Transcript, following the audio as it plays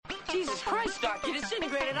Jesus Christ, Doc, you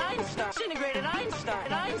disintegrated Einstein. Disintegrated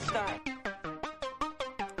Einstein. Einstein.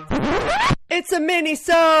 It's a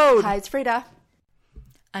mini-sode! Hi, it's Frida.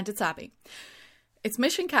 And it's Abby. It's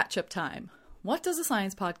mission catch-up time. What does a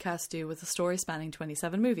science podcast do with a story spanning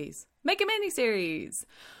 27 movies? Make a mini-series!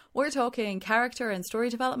 We're talking character and story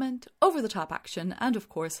development, over-the-top action, and of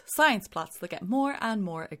course, science plots that get more and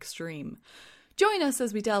more extreme. Join us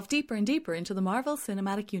as we delve deeper and deeper into the Marvel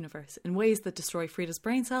Cinematic Universe in ways that destroy Frida's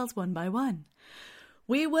brain cells one by one.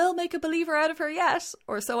 We will make a believer out of her yet,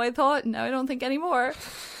 or so I thought, now I don't think anymore.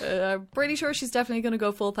 I'm pretty sure she's definitely going to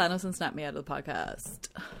go full Thanos and snap me out of the podcast.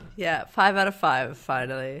 Yeah, 5 out of 5,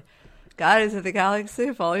 finally. Guardians of the Galaxy,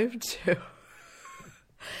 Volume 2.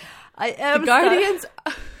 I am... The Guardians...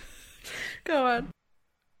 Go on.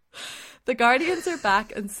 The Guardians are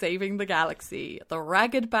back and saving the galaxy. The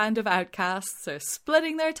ragged band of outcasts are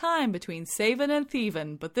splitting their time between saving and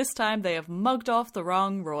thieving, but this time they have mugged off the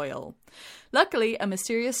wrong royal. Luckily, a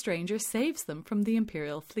mysterious stranger saves them from the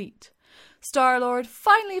Imperial fleet. Star-Lord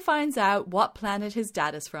finally finds out what planet his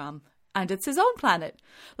dad is from. And it's his own planet.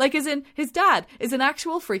 Like as in, his dad is an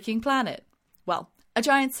actual freaking planet. Well, a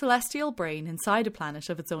giant celestial brain inside a planet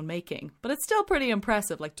of its own making. But it's still pretty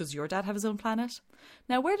impressive. Like, does your dad have his own planet?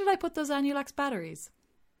 Now, where did I put those Anulax batteries?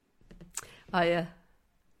 Oh, yeah.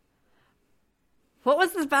 What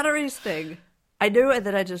was this batteries thing? I knew it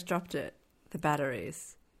that I just dropped it. The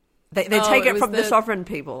batteries. They take it from the sovereign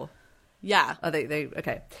people. Yeah. Oh, they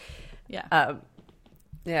okay. Yeah.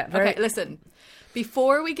 Yeah. Okay, listen.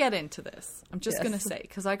 Before we get into this, I'm just going to Yes. say,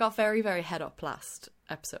 because I got very, very head up last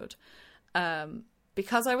episode,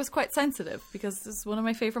 because I was quite sensitive, because this is one of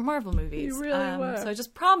my favourite Marvel movies. You really were. So I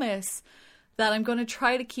just promise that I'm going to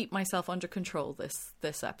try to keep myself under control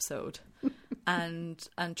this episode and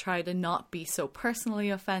try to not be so personally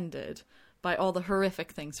offended by all the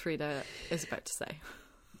horrific things Frida is about to say.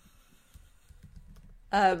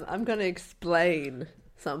 I'm going to explain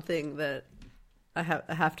something that I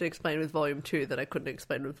have to explain with Volume 2 that I couldn't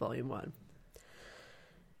explain with Volume 1.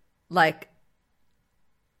 Like,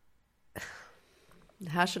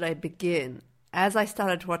 how should I begin? As I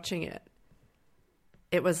started watching it,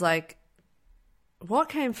 it was like, what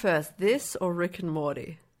came first, this or Rick and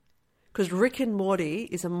Morty? Because Rick and Morty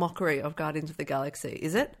is a mockery of Guardians of the Galaxy,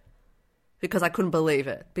 is it? Because I couldn't believe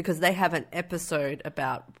it. Because they have an episode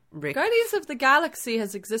about Rick. Guardians of the Galaxy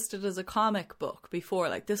has existed as a comic book before.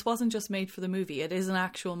 Like, this wasn't just made for the movie. It is an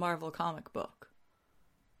actual Marvel comic book.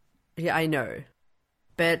 Yeah, I know.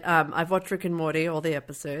 But I've watched Rick and Morty, all the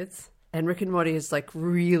episodes. And Rick and Morty is, like,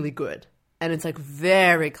 really good. And it's, like,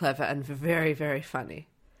 very clever and very, very funny.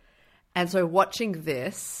 And so watching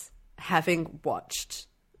this, having watched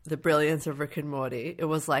the brilliance of Rick and Morty, it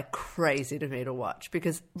was, like, crazy to me to watch.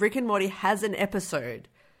 Because Rick and Morty has an episode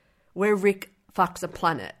where Rick fucks a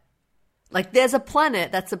planet. Like, there's a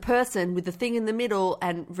planet that's a person with the thing in the middle,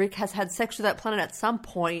 and Rick has had sex with that planet at some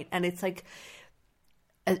point, and it's like...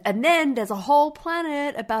 And then there's a whole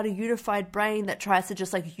planet about a unified brain that tries to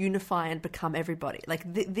just, like, unify and become everybody.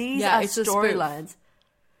 Like, these are storylines.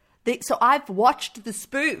 So I've watched the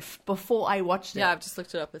spoof before I watched it. Yeah, I've just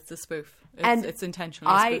looked it up. It's a spoof. It's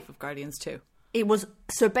intentionally a spoof of Guardians 2. It was...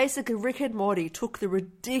 So basically, Rick and Morty took the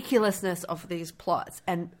ridiculousness of these plots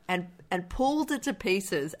and pulled it to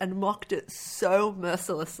pieces and mocked it so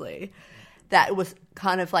mercilessly that it was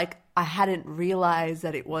kind of like I hadn't realized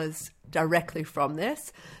that it was directly from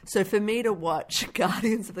this. So for me to watch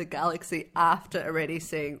Guardians of the Galaxy after already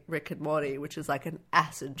seeing Rick and Morty, which is like an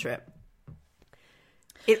acid trip,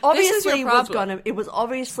 it obviously was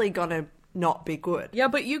obviously gonna not be good. Yeah,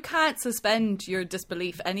 but you can't suspend your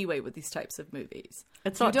disbelief anyway with these types of movies.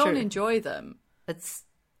 It's not You don't true. enjoy them. It's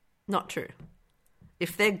not true.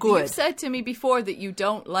 If they're good... You've said to me before that you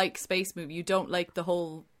don't like space movie. You don't like the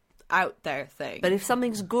whole out there thing. But if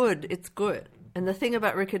something's good, it's good. And the thing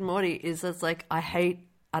about Rick and Morty is it's like, I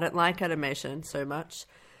don't like animation so much.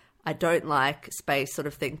 I don't like space sort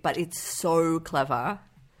of thing, but it's so clever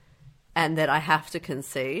and that I have to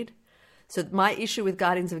concede. So my issue with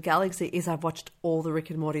Guardians of the Galaxy is I've watched all the Rick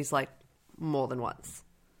and Mortys like more than once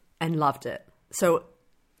and loved it. So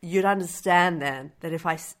you'd understand then that if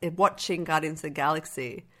watching Guardians of the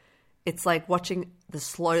Galaxy, it's like watching the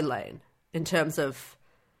slow lane in terms of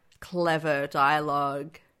clever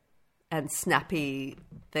dialogue and snappy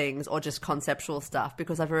things or just conceptual stuff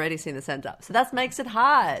because I've already seen the setup. So that makes it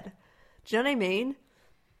hard. Do you know what I mean?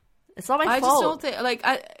 It's not my fault. I just don't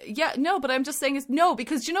think, but I'm just saying no,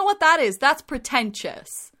 because you know what that is? That's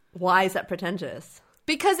pretentious. Why is that pretentious?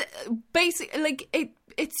 Because basically, like,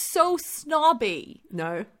 it's so snobby.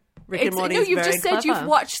 No. Rick and Morty is you've very just said clever. you've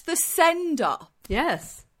watched The Send Up.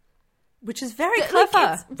 Yes. which is very Like,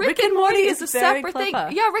 clever. Rick and Morty is a very separate clever.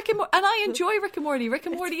 thing. Yeah, and I enjoy Rick and Morty. Rick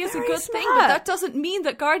and Morty is a very good thing, smart. but that doesn't mean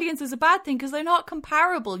that Guardians is a bad thing because they're not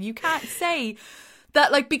comparable. You can't say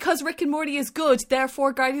that, like, because Rick and Morty is good,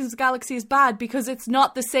 therefore Guardians of the Galaxy is bad because it's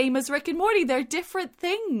not the same as Rick and Morty. They're different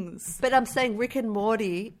things. But I'm saying Rick and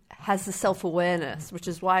Morty has the self-awareness, which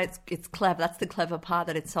is why it's clever. That's the clever part,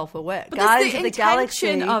 that it's self-aware. But that's Guardians the of the Galaxy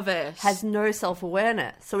intention of it. has no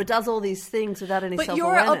self-awareness. So it does all these things without any But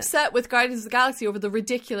self-awareness. you're upset with Guardians of the Galaxy over the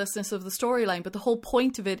ridiculousness of the storyline, but the whole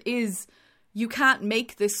point of it is you can't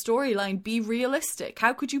make this storyline be realistic.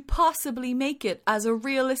 How could you possibly make it as a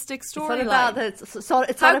realistic It's not storyline? about that. It's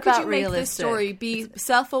not How about could you make realistic. this story be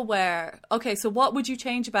self-aware? Okay, so what would you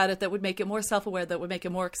change about it that would make it more self-aware, that would make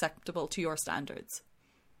it more acceptable to your standards?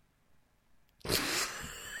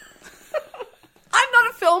 I'm not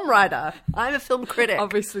a film writer. I'm a film critic.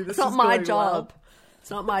 Obviously, this it's not is my going job. well.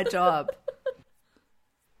 It's not my job.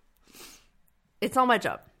 It's not my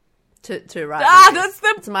job to write. movies. That's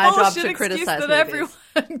the it's my job bullshit to excuse criticize that movies.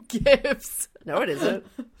 everyone gives. No, it isn't.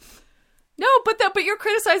 No, but you're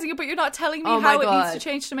criticizing it, but you're not telling me Oh my how it needs God. to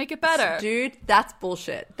change to make it better. Dude, that's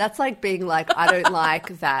bullshit. That's like being like, I don't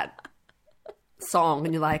like that song,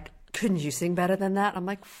 and you're like, couldn't you sing better than that? I'm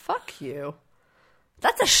like, fuck you.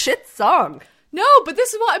 That's a shit song. No, but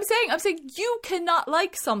this is what I'm saying. I'm saying you cannot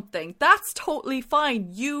like something. That's totally fine.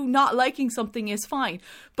 You not liking something is fine.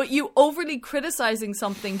 But you overly criticizing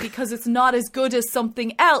something because it's not as good as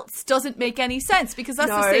something else doesn't make any sense, because that's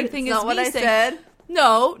the same thing it's as not what me I saying. said.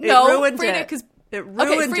 No, It ruined Frida, it. because It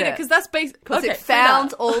ruined Frida, it. because that's based Because okay, it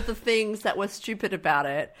found Frida. all the things that were stupid about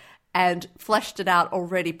it and fleshed it out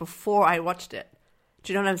already before I watched it.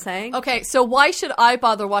 Do you know what I'm saying? Okay, so why should I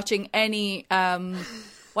bother watching any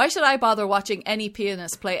why should I bother watching any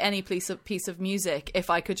pianist play any piece of music if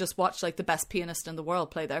I could just watch like the best pianist in the world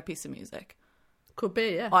play their piece of music? Could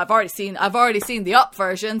be, yeah. Well, I've already seen the Up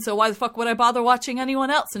version, so why the fuck would I bother watching anyone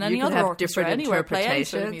else in any You can other have orchestra different anywhere play any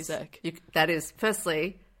sort of interpretations. music? That is,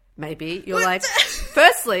 firstly, maybe you're like,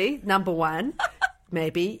 firstly, number one,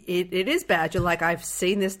 maybe it is bad. You're like, I've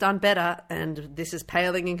seen this done better, and this is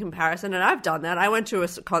paling in comparison. And I've done that. I went to a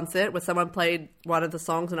concert where someone played one of the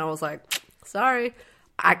songs, and I was like, sorry,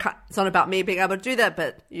 I can't. It's not about me being able to do that,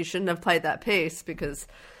 but you shouldn't have played that piece because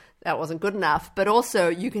that wasn't good enough. But also,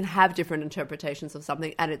 you can have different interpretations of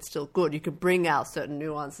something, and it's still good. You can bring out certain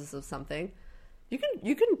nuances of something. You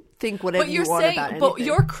can think whatever you want about anything. But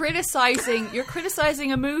you're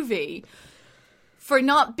criticizing a movie for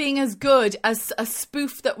not being as good as a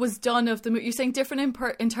spoof that was done of the movie. You're saying different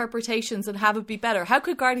interpretations and have it be better. How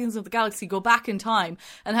could Guardians of the Galaxy go back in time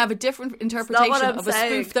and have a different interpretation of a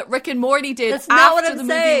spoof that Rick and Morty did after the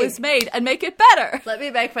movie was made and make it better? Let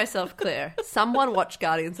me make myself clear. Someone watched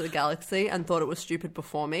Guardians of the Galaxy and thought it was stupid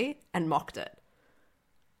before me and mocked it.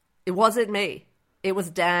 It wasn't me. It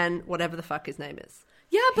was Dan, whatever the fuck his name is.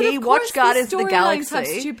 Yeah, but he of course watched Guardians of the Galaxy. Have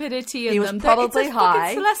stupidity in he was them. probably it's a high.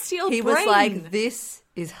 fucking celestial he brain. was like, "This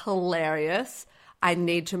is hilarious. I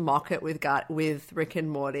need to mock it with Rick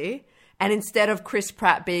and Morty." And instead of Chris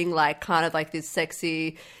Pratt being like kind of like this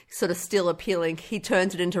sexy, sort of still appealing, he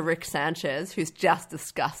turns it into Rick Sanchez, who's just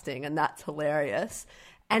disgusting, and that's hilarious.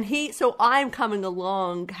 And so I'm coming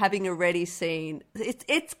along having already seen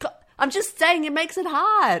I'm just saying it makes it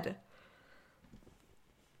hard.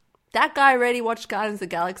 That guy already watched Guardians of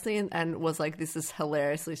the Galaxy and was like, this is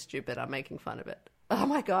hilariously stupid. I'm making fun of it. Oh,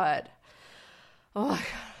 my God. Oh, my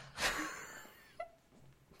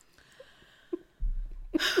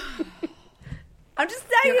God. I'm just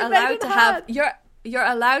saying You're allowed to have... You're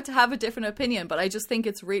allowed to have a different opinion, but I just think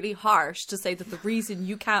it's really harsh to say that the reason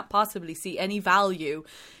you can't possibly see any value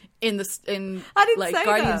in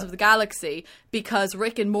Guardians of the Galaxy because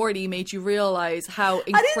Rick and Morty made you realize how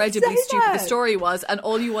incredibly stupid the story was, and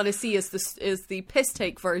all you want to see is the piss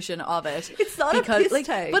take version of it. It's not a piss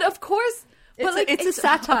take, but of course. It's a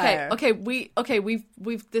satire.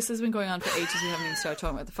 We've this has been going on for ages. We haven't even started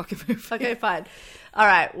talking about the fucking movie. Okay, fine. All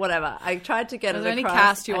right, whatever. I tried to get it across. Was there any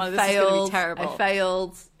cast you wanted? This is going to be terrible. I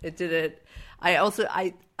failed. It didn't. I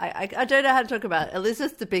don't know how to talk about it.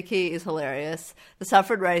 Elizabeth Debicki is hilarious. The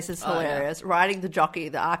Suffrage Race is hilarious. Riding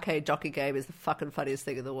the arcade jockey game is the fucking funniest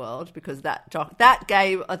thing in the world because that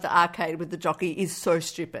game at the arcade with the jockey is so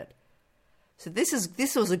stupid. So this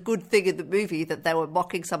was a good thing in the movie that they were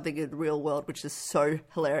mocking something in the real world which is so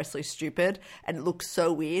hilariously stupid and it looks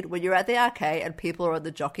so weird. When you're at the arcade and people are on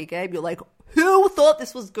the jockey game, you're like, who thought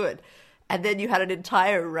this was good? And then you had an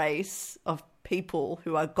entire race of people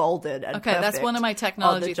who are golden and okay, that's one of my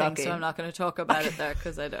technology on things, so I'm not going to talk about it there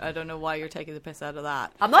because I don't know why you're taking the piss out of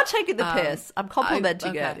that. I'm not taking the piss. I'm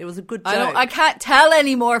complimenting it. It was a good joke. I can't tell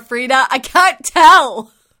anymore, Frida. I can't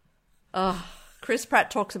tell. Chris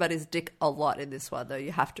Pratt talks about his dick a lot in this one, though.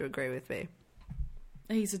 You have to agree with me.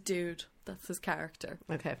 He's a dude. That's his character.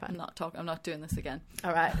 Okay, fine. I'm not doing this again.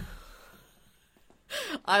 All right.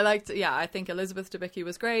 I think Elizabeth Debicki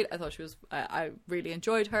was great. I thought I really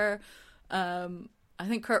enjoyed her. I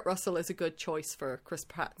think Kurt Russell is a good choice for Chris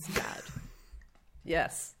Pratt's dad.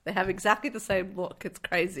 Yes. They have exactly the same look. It's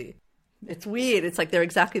crazy. It's weird. It's like they're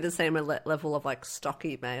exactly the same level of like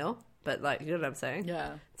stocky male, but like, you know what I'm saying?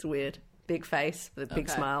 Yeah. It's weird. Big face with a big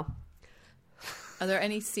smile. Are there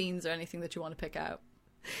any scenes or anything that you want to pick out?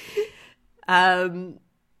 Not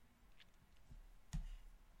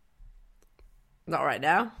right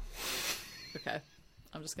now. Okay.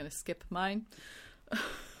 I'm just going to skip mine.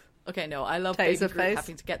 Okay, no, I love Taser Baby Groot face?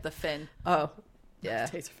 having to get the fin. Oh, yeah.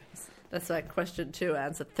 Taser face. That's like question 2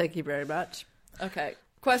 answered. Thank you very much. Okay.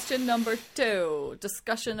 Question number 2.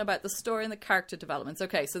 Discussion about the story and the character developments.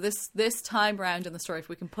 Okay, so this time round in the story, if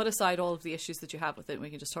we can put aside all of the issues that you have with it, we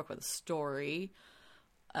can just talk about the story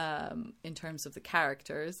in terms of the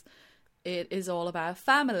characters. It is all about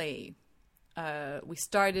family. We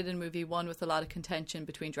started in movie 1 with a lot of contention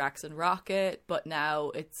between Drax and Rocket, but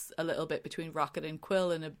now it's a little bit between Rocket and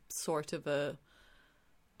Quill in a sort of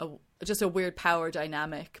just a weird power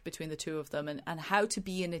dynamic between the two of them, and how to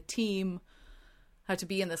be in a team, how to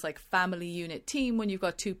be in this like family unit team when you've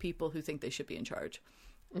got two people who think they should be in charge.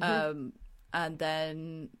 Mm-hmm. And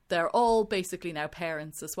then they're all basically now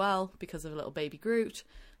parents as well because of little baby Groot,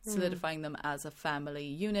 solidifying them as a family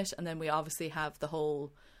unit. And then we obviously have the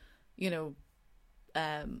whole,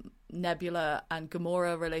 Nebula and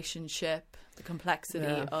Gamora relationship, the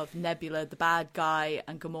complexity of Nebula, the bad guy,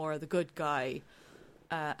 and Gamora, the good guy,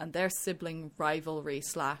 and their sibling rivalry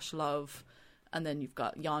 / love. And then you've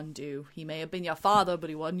got Yondu. He may have been your father, but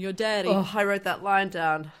he wasn't your daddy. Oh, I wrote that line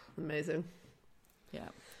down. Amazing. Yeah.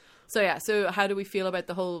 So how do we feel about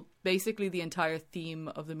basically the entire theme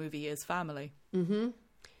of the movie is family? Mm-hmm.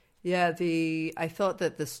 Yeah, I thought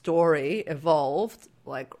that the story evolved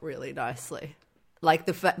like really nicely. Like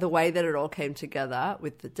the way that it all came together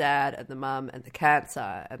with the dad and the mum and the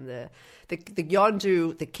cancer and the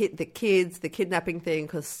Yondu, the kids, the kidnapping thing,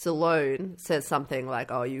 because Stallone says something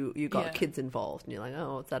like, "Oh, you got kids involved," and you're like,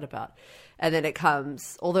 "Oh, what's that about?" And then it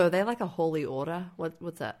comes, although they're like a holy order.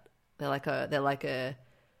 What's that? They're like a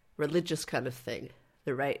religious kind of thing.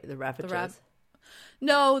 The Ravagers.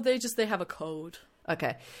 No, they have a code.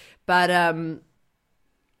 Okay, but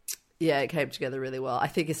yeah, it came together really well. I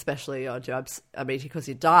think especially on Jobs, because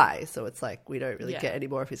he dies, so it's like we don't really get any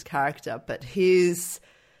more of his character. But his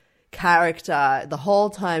character, the whole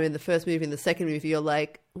time in the first movie and the second movie, you're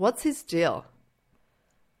like, what's his deal?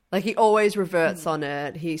 Like, he always reverts on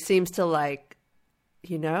it. He seems to like,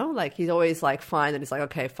 he's always like fine, and he's like,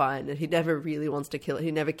 okay, fine. And he never really wants to kill it.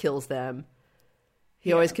 He never kills them.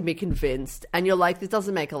 He always can be convinced. And you're like, this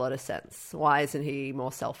doesn't make a lot of sense. Why isn't he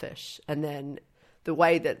more selfish? And then the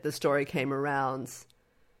way that the story came around,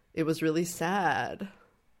 it was really sad.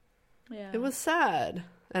 Yeah. It was sad.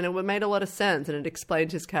 And it made a lot of sense, and it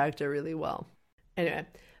explained his character really well. Anyway,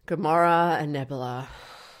 Gamora and Nebula.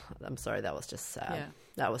 I'm sorry, that was just sad. Yeah.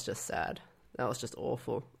 That was just sad. That was just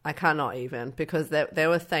awful. I cannot even, because they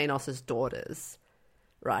were Thanos' daughters,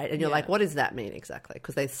 right? And you're like, what does that mean exactly?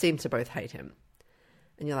 Because they seem to both hate him.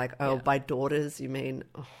 And you're like, oh, by daughters, you mean,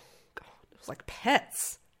 oh, God, it was like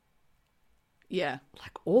pets. Yeah.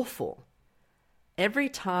 Like awful. Every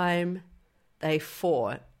time they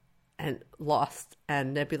fought and lost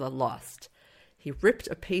and Nebula lost, he ripped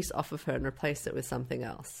a piece off of her and replaced it with something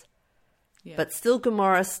else. Yeah. But still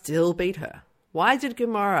Gamora still beat her. Why did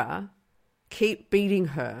Gamora keep beating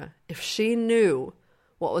her if she knew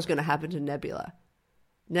what was going to happen to Nebula?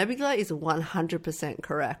 Nebula is 100%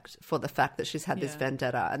 correct for the fact that she's had this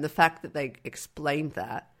vendetta, and the fact that they explained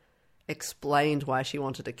why she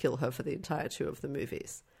wanted to kill her for the entire 2 of the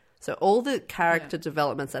movies. So all the character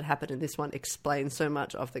developments that happened in this one explain so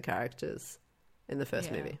much of the characters in the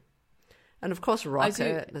first movie. And of course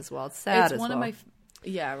Rocket as well. It's sad as well.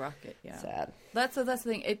 Rocket, yeah. Sad. That's the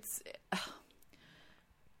thing.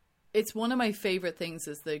 It's one of my favorite things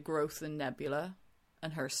is the growth in Nebula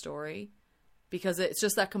and her story. Because it's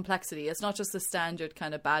just that complexity. It's not just the standard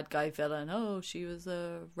kind of bad guy villain. Oh, she was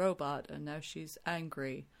a robot and now she's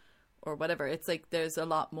angry or whatever. It's like there's a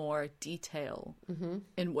lot more detail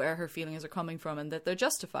in where her feelings are coming from, and that they're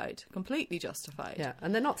justified, completely justified. Yeah,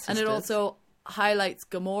 and they're not sisters. And it also highlights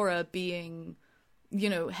Gamora being,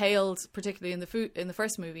 hailed, particularly in the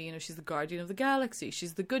first movie, she's the guardian of the galaxy.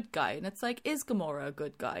 She's the good guy. And it's like, is Gamora a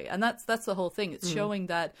good guy? And that's the whole thing. It's showing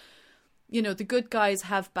that, the good guys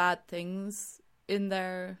have bad things in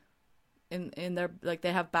their in their, like,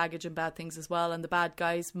 they have baggage and bad things as well, and the bad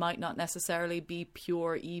guys might not necessarily be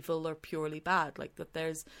pure evil or purely bad. Like, that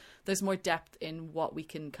there's more depth in what we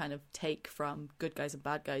can kind of take from good guys and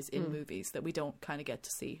bad guys in movies that we don't kind of get to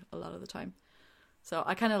see a lot of the time. So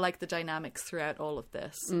I kind of like the dynamics throughout all of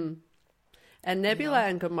this. And Nebula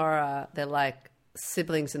and Gamora, they're like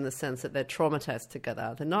siblings in the sense that they're traumatized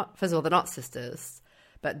together. They're not, first of all, they're not sisters,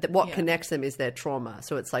 but what connects them is their trauma.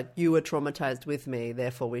 So it's like, you were traumatized with me,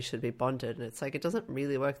 therefore we should be bonded. And it's like, it doesn't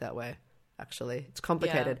really work that way, actually. It's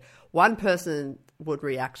complicated. Yeah. One person would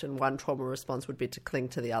react and one trauma response would be to cling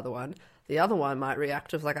to the other one. The other one might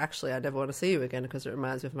react as like, actually, I never want to see you again because it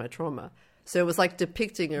reminds me of my trauma. So it was like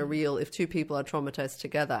depicting a real, if two people are traumatized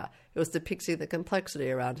together, it was depicting the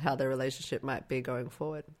complexity around how their relationship might be going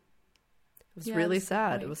forward. It was really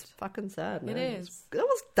sad. Right. It was fucking sad, man. It is. It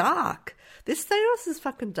was dark. This Thanos is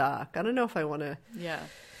fucking dark. I don't know if I want to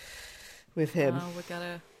with him. We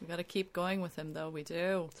gotta keep going with him, though. We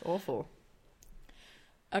do. It's awful.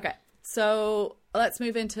 Okay, so let's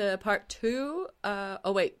move into part 2.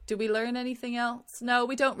 Oh wait, do we learn anything else? No,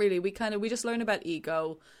 we don't really. We just learn about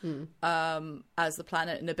Ego as the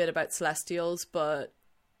planet and a bit about Celestials, but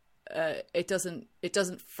it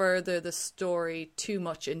doesn't further the story too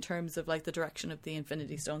much in terms of like the direction of the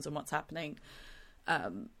Infinity Stones and what's happening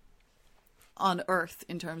on Earth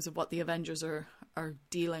in terms of what the Avengers are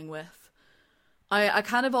dealing with. I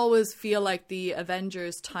kind of always feel like the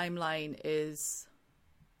Avengers timeline is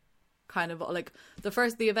kind of like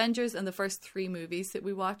the Avengers and the first 3 movies that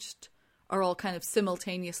we watched are all kind of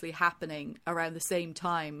simultaneously happening around the same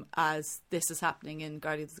time as this is happening in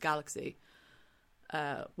Guardians of the Galaxy,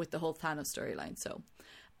 with the whole Thanos storyline. So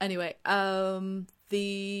anyway, I've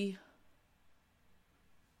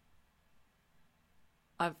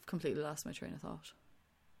completely lost my train of thought.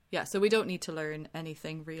 Yeah, so we don't need to learn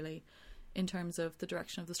anything really in terms of the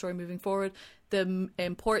direction of the story moving forward. The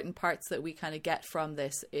important parts that we kind of get from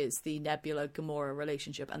this is the Nebula-Gamora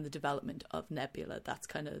relationship and the development of Nebula. That's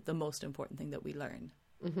kind of the most important thing that we learn,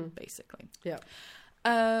 basically. Yeah.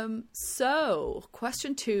 So,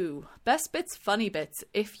 question 2. Best bits, funny bits.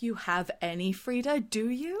 If you have any, Frida, do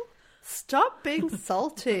you? Stop being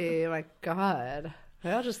salty. Oh my God.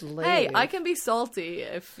 I'll just leave. Hey, I can be salty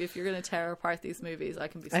if you're going to tear apart these movies. I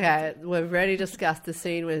can be salty. Okay, we've already discussed the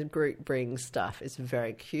scene where Groot brings stuff. It's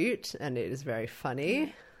very cute and it is very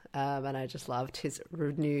funny. And I just loved his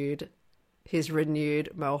renewed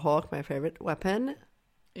mohawk, my favorite weapon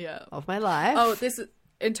of my life. Oh, this is,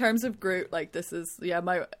 in terms of Groot, like this is,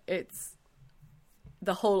 it's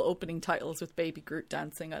the whole opening titles with Baby Groot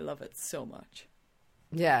dancing. I love it so much.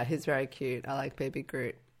 Yeah, he's very cute. I like Baby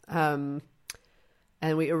Groot.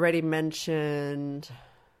 And we already mentioned,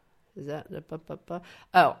 is that the...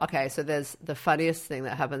 Oh, okay, so there's the funniest thing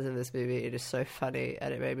that happens in this movie. It is so funny,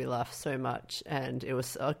 and it made me laugh so much. And it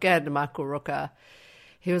was, again, Michael Rooker.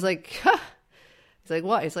 He was like, he's like,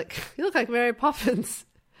 what? He's like, you look like Mary Poppins.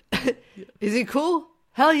 Is he cool?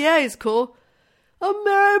 Hell yeah, he's cool. I'm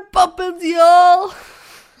Mary Poppins, y'all.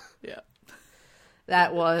 Yeah.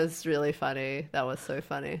 That was really funny. That was so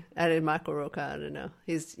funny. And in Michael Rooker, I don't know.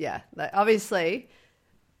 He's, like, obviously...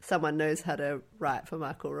 Someone knows how to write for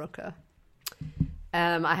Michael Rooker.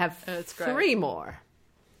 I have 3 more.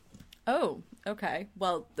 Oh, okay.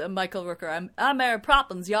 Well, Michael Rooker, I'm Mary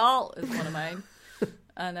Poppins, y'all, is one of mine.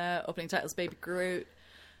 And opening titles, Baby Groot.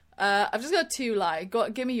 I've just got 2 lines.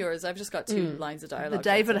 Give me yours. I've just got 2 lines of dialogue. The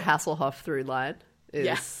David Hasselhoff through line is...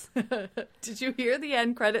 Yes. Did you hear the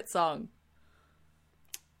end credit song?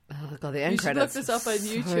 Oh, God, the end credits. You should look this up on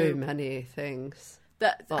YouTube. So many things.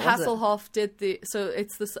 That Hasselhoff did David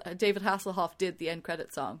Hasselhoff did the end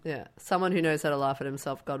credit song. Yeah, someone who knows how to laugh at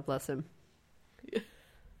himself. God bless him.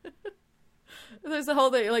 There's the whole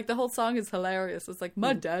thing, like the whole song is hilarious. It's like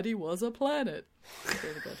my daddy was a planet. It's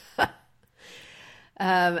really good.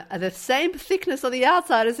 The same thickness on the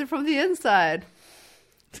outside as it from the inside.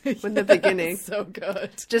 In the beginning, so good.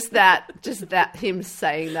 Just that him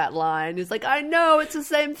saying that line is like, I know it's the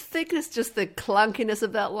same thickness. Just the clunkiness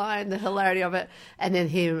of that line, the hilarity of it, and then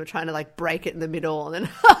him trying to like break it in the middle, and then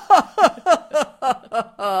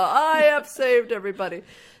I have saved everybody.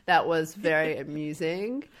 That was very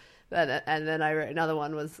amusing. And then I wrote another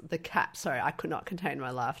one was the catch. Sorry, I could not contain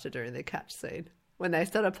my laughter during the catch scene when they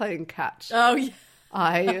started playing catch. Oh yeah,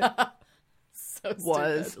 I so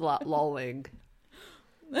was lolling.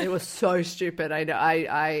 It was so stupid. I know.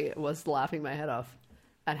 I was laughing my head off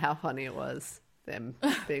at how funny it was. Them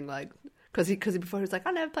being like, because before he was like,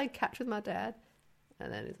 I never played catch with my dad,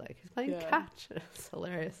 and then he's like, he's playing catch. It's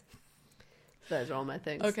hilarious. Those are all my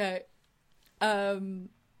things. Okay.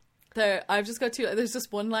 I've just got two. There's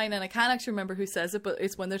just one line, and I can't actually remember who says it, but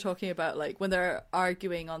it's when they're talking about like when they're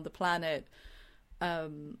arguing on the planet,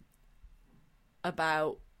 about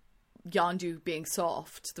Yondu being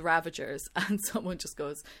soft, the Ravagers, and someone just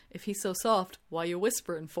goes, "If he's so soft, why you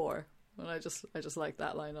whispering for?" And I just like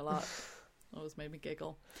that line a lot. Always made me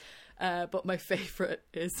giggle. But my favorite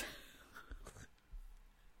is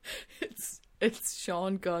it's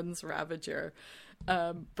Sean Gunn's Ravager.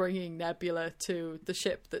 Bringing Nebula to the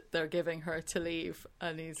ship that they're giving her to leave,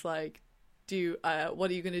 and he's like,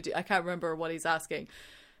 what are you going to do? I can't remember what he's asking,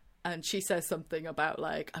 and she says something about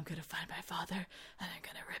like, I'm going to find my father and I'm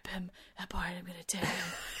going to rip him apart, I'm going to tear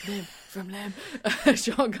him limb from limb.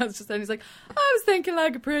 Sean Gunn's just saying, he's like, I was thinking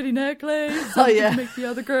like a pretty necklace, something to make the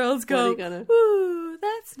other girls go, ooh,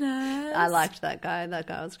 that's nice. I liked that guy. That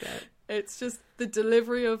guy was great. It's just the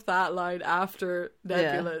delivery of that line after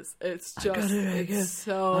Nebula's. Yeah. It's just it's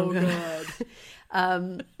so good.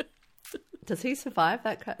 Does he survive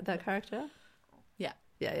that character? Yeah.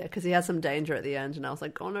 Yeah, because he has some danger at the end, and I was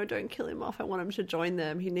like, oh no, don't kill him off. I want him to join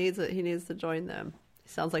them. He needs it. He needs to join them. He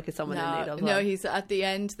sounds like he's someone in need of. No, he's at the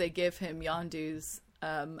end. They give him Yondu's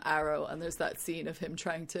arrow, and there's that scene of him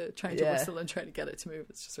trying to whistle and trying to get it to move.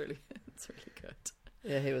 It's just really good.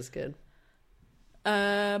 Yeah, he was good.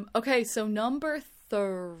 Okay, so number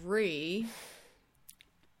 3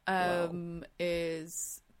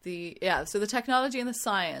 is the technology and the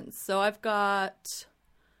science. So I've got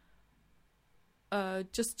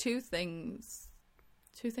just 3-ish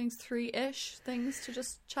things to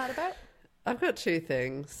just chat about. I've got 2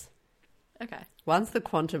 things. Okay. One's the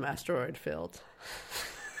quantum asteroid field.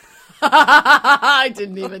 I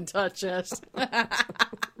didn't even touch it.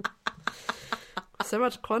 So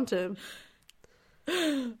much quantum.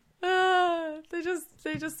 They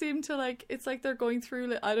just seem to like, it's like they're going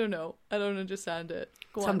through, I don't know, I don't understand it.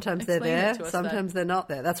 Sometimes they're there, sometimes they're not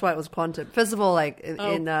there. That's why it was quantum. First of all, like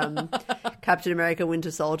in Captain America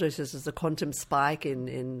Winter Soldier, there's just a quantum spike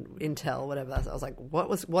in Intel, whatever that's. I was like,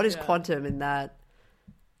 what is quantum in that?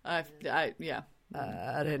 I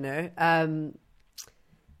don't know.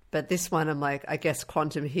 But this one, I'm like, I guess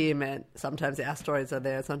quantum here meant sometimes the asteroids are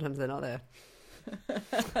there, sometimes they're not there.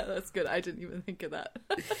 That's good. I didn't even think of that.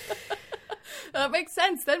 That makes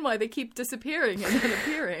sense then why they keep disappearing and then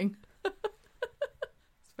appearing.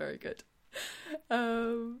 It's very good.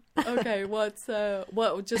 Okay,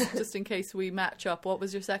 just in case we match up, what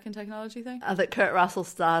was your second technology thing? That Kurt Russell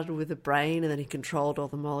started with a brain and then he controlled all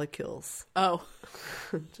the molecules. Oh.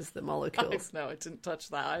 Just the molecules. No, I didn't touch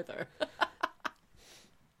that either.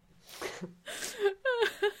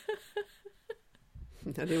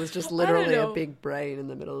 And he was just literally a big brain in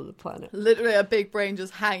the middle of the planet. Literally a big brain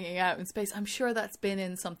just hanging out in space. I'm sure that's been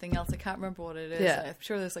in something else. I can't remember what it is. Yeah. I'm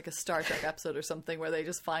sure there's like a Star Trek episode or something where they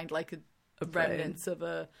just find like a remnants of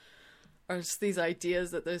or just these ideas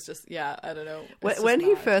that there's just, I don't know. When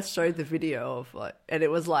he first showed the video of like, and it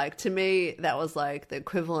was like, to me, that was like the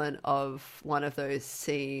equivalent of one of those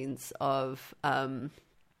scenes of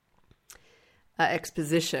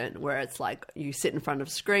exposition where it's like you sit in front of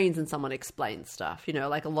screens and someone explains stuff,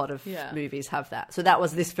 like a lot of movies have that. So that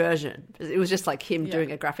was this version. It was just like him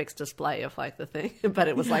doing a graphics display of like the thing, but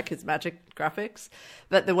it was like his magic graphics.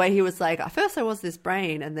 But the way he was like, at first I was this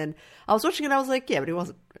brain, and then I was watching it, I was like, yeah, but he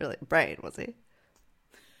wasn't really a brain, was he?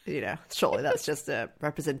 Surely that's just a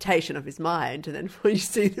representation of his mind. And then when you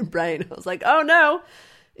see the brain, I was like, oh no,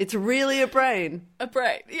 it's really a brain. A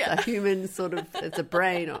brain, yeah. A human sort of, it's a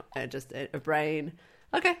brain, or just a brain.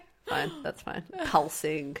 Okay, fine, that's fine.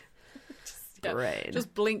 Pulsing brain.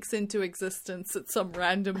 Just blinks into existence at some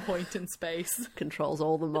random point in space. Controls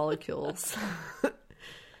all the molecules.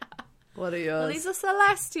 What are yours? Well, he's a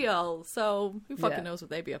celestial, so who fucking knows what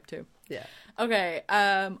they'd be up to. Yeah. Okay,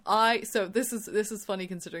 so this is funny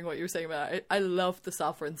considering what you were saying about it. I love the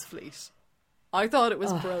Sovereign's fleet. I thought it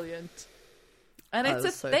was brilliant. And it's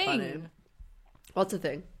a thing. Funny. What's a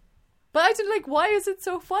thing? But I didn't why is it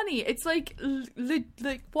so funny? It's like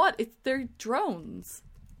what? They're drones.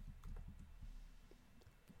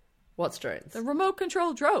 What's drones? They're remote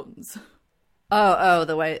control drones. Oh,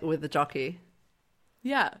 the way with the jockey.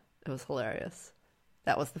 Yeah. It was hilarious.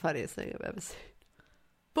 That was the funniest thing I've ever seen.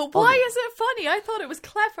 But why is it funny? I thought it was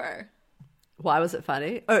clever. Why was it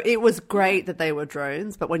funny? Oh, it was great that they were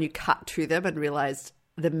drones, but when you cut to them and realised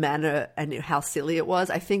the manner and how silly it was,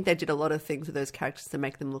 I think they did a lot of things with those characters to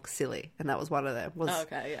make them look silly, and that was one of them.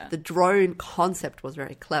 The drone concept was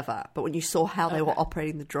very clever, but when you saw how they were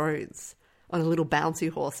operating the drones on little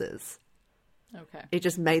bouncy horses, it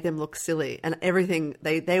just made them look silly. And everything,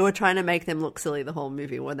 they were trying to make them look silly the whole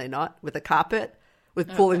movie, were they not? With the carpet, with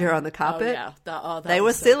pulling her on the carpet. Oh, yeah. That They were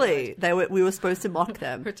was so silly. We were supposed to mock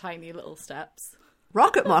them. Her tiny little steps.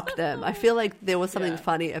 Rocket mocked them. I feel like there was something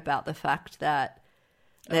funny about the fact that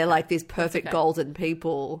they're like these perfect golden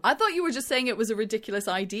people. I thought you were just saying it was a ridiculous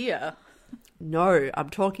idea. No, I'm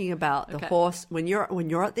talking about the horse. When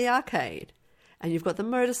you're at the arcade and you've got the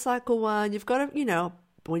motorcycle one, you've got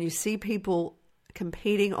when you see people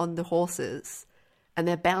competing on the horses and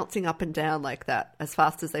they're bouncing up and down like that as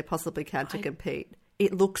fast as they possibly can to compete.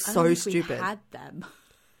 It looks so stupid. We had them.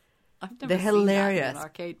 I've never They're seen hilarious, that in an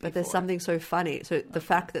arcade before. but there's something so funny. So the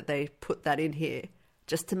fact that they put that in here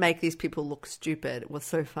just to make these people look stupid was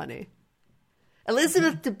so funny.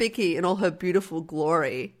 Elizabeth Debicki in all her beautiful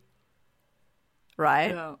glory,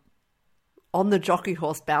 right? Yeah. On the jockey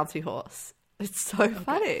horse, bouncy horse. It's so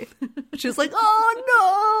funny. She's like,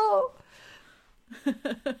 oh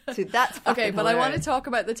no! See, that's fucking okay, but I want to hilarious. talk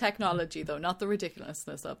about the technology though, not the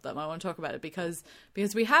ridiculousness of them. I want to talk about it because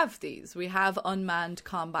we have these. We have unmanned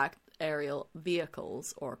combat aerial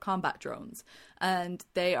vehicles or combat drones, and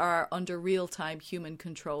they are under real-time human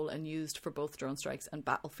control and used for both drone strikes and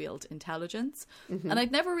battlefield intelligence. And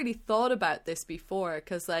I'd never really thought about this before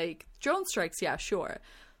because, like, drone strikes, yeah, sure.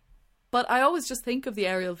 But I always just think of the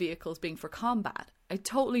aerial vehicles being for combat. It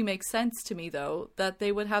totally makes sense to me, though, that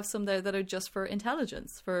they would have some there that are just for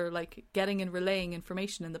intelligence, for, like, getting and relaying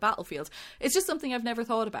information in the battlefield. It's just something I've never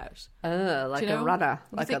thought about. Like you a know? runner,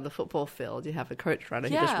 You like think- on the football field. You have a coach runner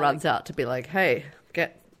who Yeah, just runs out to be like, hey,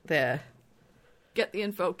 get there. Get the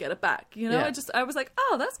info, get it back. You know, Yeah. I was like,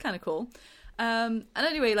 oh, that's kind of cool. And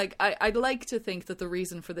anyway, like, I'd like to think that the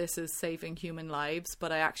reason for this is saving human lives,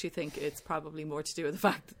 but I actually think it's probably more to do with the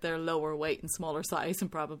fact that they're lower weight and smaller size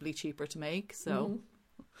and probably cheaper to make. So,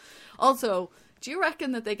 Also, do you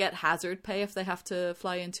reckon that they get hazard pay if they have to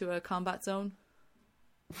fly into a combat zone?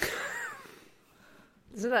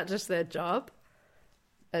 Isn't that just their job?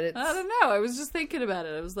 And it's, I don't know. I was just thinking about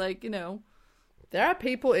it. I was like, there are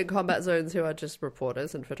people in combat zones who are just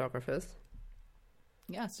reporters and photographers.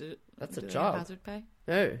 yeah, so That's a do they job. get hazard pay.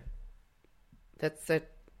 No, that's their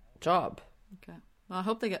job. Okay. Well, I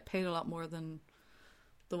hope they get paid a lot more than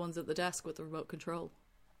the ones at the desk with the remote control.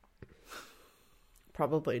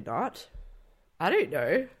 Probably not. I don't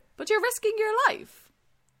know. But you're risking your life.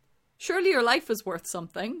 Surely your life is worth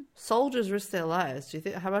something. Soldiers risk their lives. Do you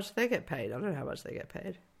think how much they get paid? I don't know how much they get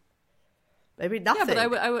paid. Maybe nothing. Yeah,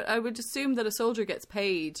 but I would assume that a soldier gets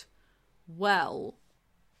paid well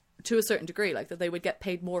to a certain degree, like that they would get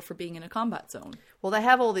paid more for being in a combat zone. Well, they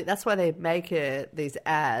have all the. That's why they make these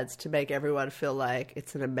ads to make everyone feel like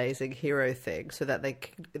it's an amazing hero thing, so that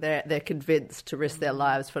they're convinced to risk their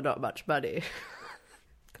lives for not much money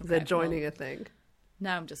because they're joining a thing.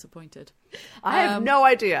 Now I'm disappointed. I have no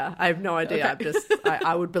idea. I have no idea. Okay. I'm just.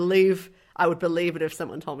 I would believe. I would believe it if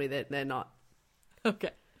someone told me that they're not.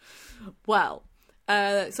 Okay. Well,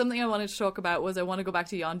 something I wanted to talk about was I want to go back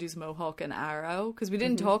to Yondu's mohawk and arrow because we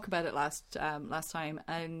didn't talk about it last time,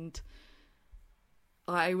 and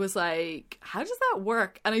I was like, how does that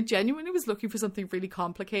work? And I genuinely was looking for something really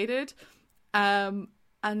complicated, and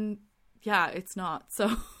yeah, it's not.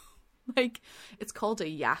 So, like, it's called a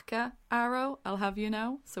Yaka arrow. I'll have you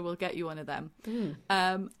know. So we'll get you one of them.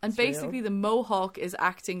 And basically, the mohawk is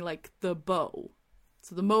acting like the bow.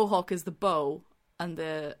 So the mohawk is the bow. And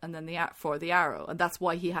then for the arrow, and that's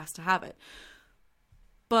why he has to have it.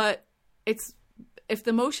 But it's if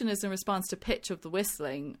the motion is in response to pitch of the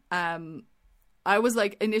whistling, I was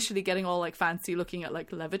like initially getting all like fancy looking at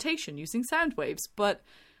like levitation using sound waves, but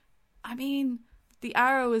I mean the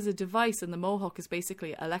arrow is a device and the mohawk is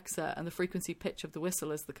basically Alexa, and the frequency pitch of the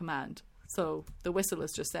whistle is the command. So the whistle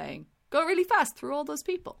is just saying go really fast through all those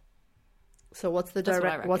people. So what's the That's what I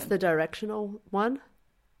direct? What's reckon. the directional one?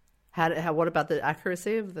 How? What about the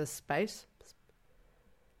accuracy of the space?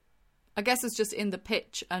 I guess it's just in the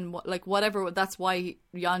pitch and whatever. That's why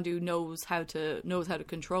Yondu knows how to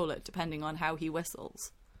control it, depending on how he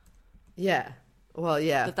whistles. Yeah. Well,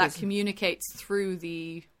 yeah. That communicates through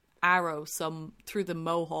the arrow through the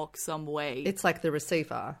mohawk some way. It's like the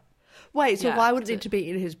receiver. Wait. So Yeah, why would it need to be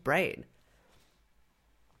in his brain?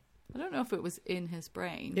 I don't know if it was in his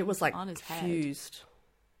brain. It was like on his head. fused.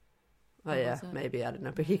 Oh Oh, yeah, was it? maybe, I don't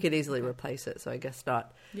know, but he could easily replace it, so I guess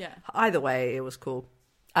not. Yeah. Either way, it was cool.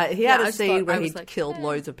 He Yeah, had I a just scene thought- where I he was like, killed eh.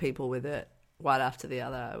 loads of people with it, one after the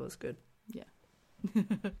other. It was good. Yeah.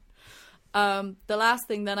 The last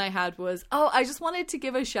thing then I had was, I just wanted to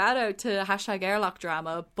give a shout out to #airlock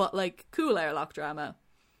drama, but like cool airlock drama.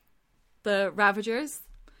 The Ravagers.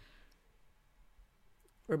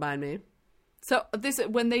 Remind me. So this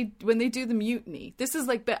when they do the mutiny, this is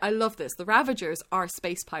like I love this. The Ravagers are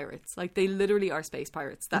space pirates. Like they literally are space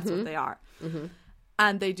pirates. That's what they are.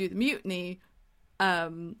 and they do the mutiny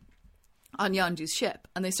on Yondu's ship,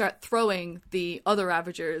 and they start throwing the other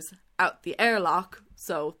Ravagers out the airlock,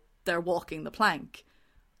 so they're walking the plank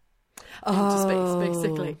into space,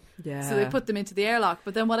 basically. Yeah. So they put them into the airlock.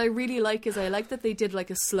 But then what I really like is I like that they did like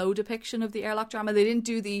a slow depiction of the airlock drama. They didn't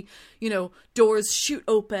do the, doors shoot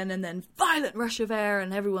open and then violent rush of air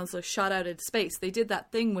and everyone's like shot out into space. They did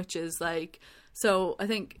that thing which is like, so I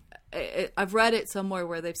think I've read it somewhere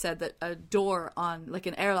where they've said that a door on like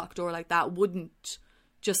an airlock door like that wouldn't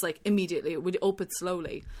just like immediately, it would open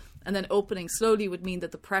slowly. And then opening slowly would mean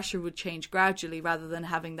that the pressure would change gradually rather than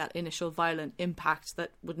having that initial violent impact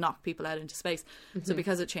that would knock people out into space. Mm-hmm. So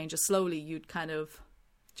because it changes slowly, you'd kind of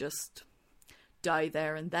just die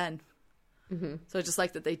there and then. Mm-hmm. So I just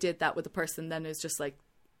like that they did that with the person then is just like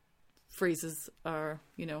freezes or,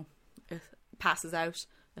 passes out,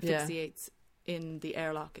 asphyxiates in the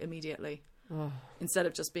airlock immediately. Oh. Instead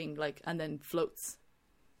of just being like, and then floats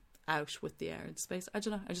out with the air in space. I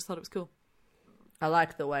don't know. I just thought it was cool. I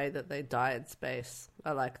like the way that they die in space.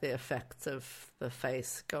 I like the effects of the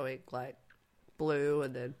face going like blue,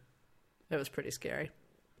 and then it was pretty scary.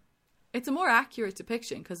 It's a more accurate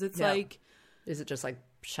depiction because it's like... Is it just like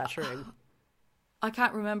shattering? I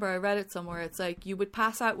can't remember. I read it somewhere. It's like you would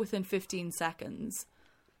pass out within 15 seconds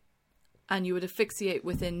and you would asphyxiate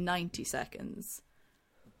within 90 seconds.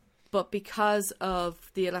 But because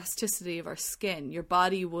of the elasticity of our skin, your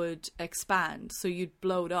body would expand. So you'd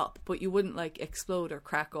blow it up, but you wouldn't like explode or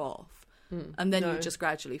crack off. And then you'd just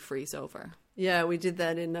gradually freeze over. Yeah, we did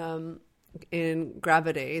that in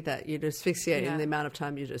Gravity, that you'd asphyxiate in the amount of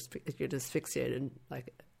time you'd asphyxiate in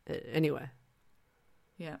like anyway.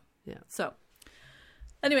 Yeah. So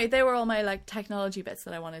anyway, they were all my like technology bits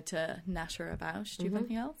that I wanted to natter about. Do you have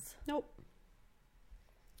anything else? Nope.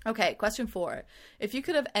 Okay, question 4. If you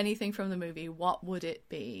could have anything from the movie, what would it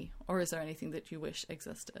be? Or is there anything that you wish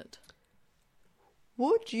existed?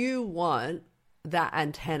 Would you want that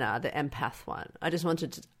antenna, the empath one? I just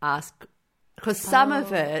wanted to ask, because some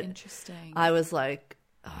of it, interesting. I was like,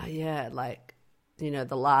 oh yeah, like,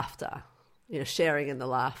 the laughter, sharing in the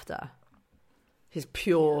laughter. He's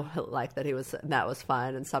pure, like that that was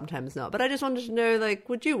fine, and sometimes not. But I just wanted to know, like,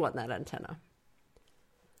 would you want that antenna?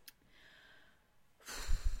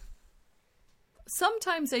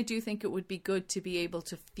 Sometimes I do think it would be good to be able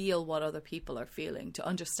to feel what other people are feeling, to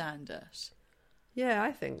understand it. Yeah,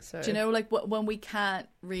 I think so. Do you know, like when we can't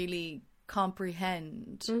really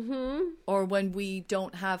comprehend or when we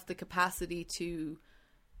don't have the capacity to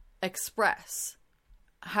express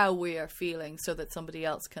how we are feeling so that somebody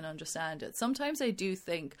else can understand it. Sometimes I do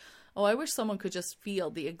think, I wish someone could just feel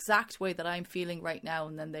the exact way that I'm feeling right now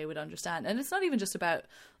and then they would understand. And it's not even just about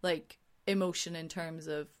like emotion in terms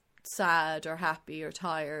of sad or happy or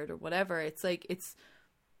tired or whatever. It's like it's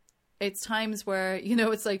times where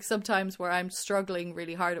it's like sometimes where I'm struggling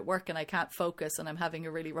really hard at work and I can't focus and I'm having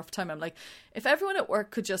a really rough time. I'm like, if everyone at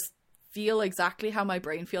work could just feel exactly how my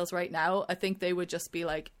brain feels right now, I think they would just be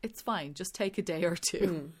like, it's fine, just take a day or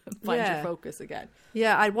two and find your focus again.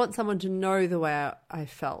 Yeah, I want someone to know the way I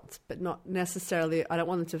felt, but not necessarily, I don't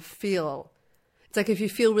want them to feel. It's like if you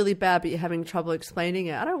feel really bad but you're having trouble explaining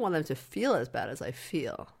it, I don't want them to feel as bad as I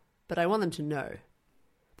feel. But I want them to know.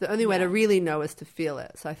 The only way to really know is to feel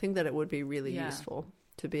it. So I think that it would be really useful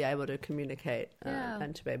to be able to communicate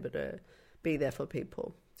and to be able to be there for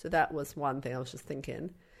people. So that was one thing I was just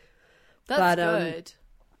thinking. That's good.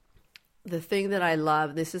 The thing that I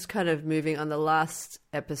love, this is kind of moving on the last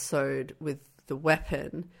episode with the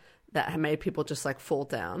weapon that made people just like fall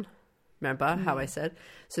down. Remember how I said?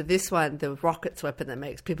 So this one, the rocket's weapon that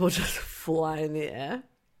makes people just fly in the air.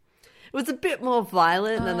 It was a bit more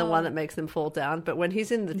violent than the one that makes them fall down. But when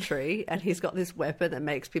he's in the tree and he's got this weapon that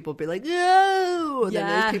makes people be like, no! And then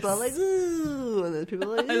there's people are like, ooh! And then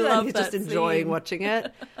people are like, ooh! And he's just enjoying watching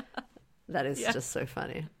it. That is just so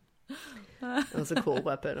funny. It was a cool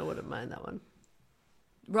weapon. I wouldn't mind that one.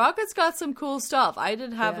 Rocket's got some cool stuff. I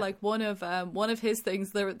did have like one of his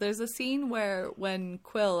things. There's a scene where when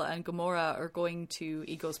Quill and Gamora are going to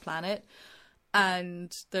Ego's planet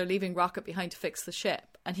and they're leaving Rocket behind to fix the ship.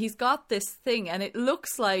 And he's got this thing, and it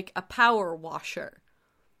looks like a power washer.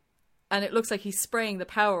 And it looks like he's spraying the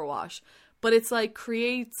power wash. But it's like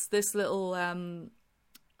creates this little,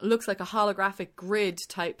 looks like a holographic grid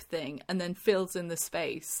type thing, and then fills in the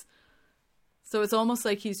space. So it's almost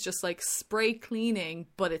like he's just like spray cleaning,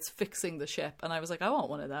 but it's fixing the ship. And I was like, I want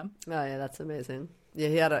one of them. Oh yeah, that's amazing. Yeah,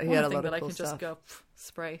 he had a lot of cool stuff. That I can just go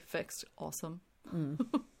spray, fixed, awesome.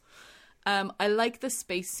 I like the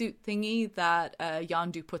spacesuit thingy that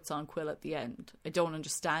Yondu puts on Quill at the end. I don't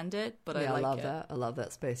understand it, but I like it. I love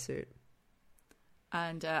that spacesuit.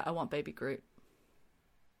 And I want Baby Groot.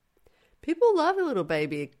 People love the little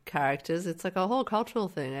baby characters. It's like a whole cultural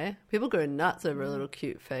thing, eh? People go nuts over a little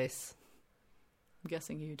cute face. I'm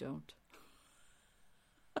guessing you don't.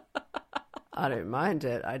 I don't mind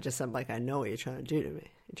it. I'm like, I know what you're trying to do to me.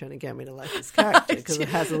 You're trying to get me to like this character because it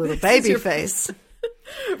has a little baby face.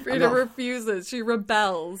 Frida refuses. She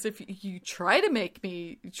rebels. If you try to make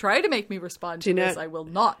me respond to this, I will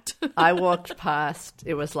not. I walked past.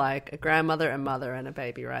 It was like a grandmother, a mother, and a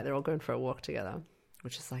baby. Right? They're all going for a walk together,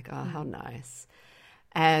 which is like, oh, how nice.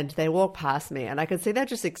 And they walked past me, and I could see they're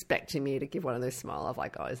just expecting me to give one of those smile of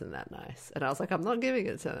like, oh, isn't that nice? And I was like, I'm not giving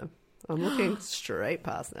it to them. I'm looking straight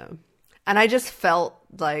past them. And I just felt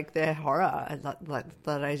like their horror, like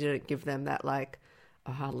that I didn't give them that like,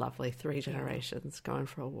 oh, how lovely, 3 generations going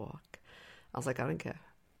for a walk. I was like, I don't care.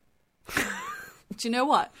 Do you know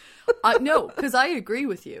what? No, because I agree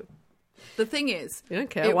with you. The thing is, you don't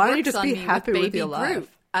care. Why don't you just be happy with your life?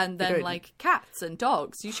 Groove, and then like cats and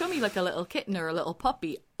dogs. You show me like a little kitten or a little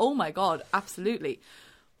puppy. Oh my God, absolutely.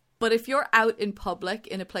 But if you're out in public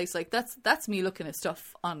in a place like that's me looking at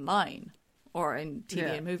stuff online or in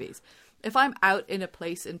TV and movies. If I'm out in a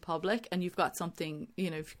place in public and you've got something,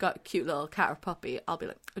 if you've got a cute little cat or puppy, I'll be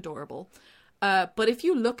like, adorable. But if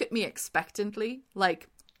you look at me expectantly, like,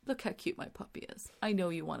 look how cute my puppy is. I know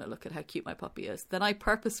you want to look at how cute my puppy is. Then I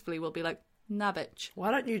purposefully will be like, nah, bitch.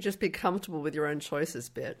 Why don't you just be comfortable with your own choices,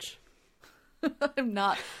 bitch? I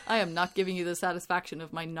am not giving you the satisfaction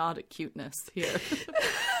of my nod at cuteness here.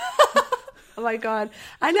 Oh my God.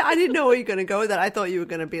 I didn't know where you were going to go with that. I thought you were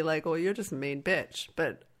going to be like, oh, you're just a mean bitch.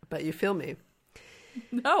 But you feel me.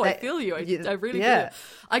 No, I feel you. I really do.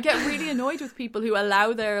 I get really annoyed with people who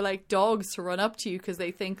allow their like dogs to run up to you because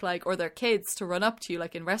they think like, or their kids to run up to you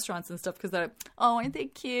like in restaurants and stuff because they're like, oh, aren't they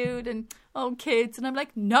cute? And oh, kids. And I'm like,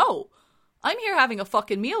 no, I'm here having a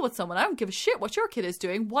fucking meal with someone. I don't give a shit what your kid is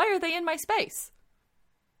doing. Why are they in my space?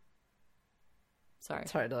 Sorry.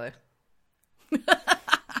 Totally.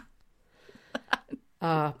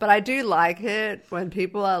 But I do like it when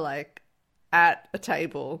people are like at a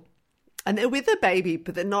table and they're with a baby,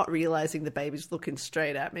 but they're not realizing the baby's looking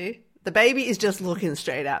straight at me. The baby is just looking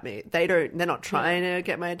straight at me. They're not trying to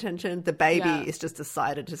get my attention. The baby is just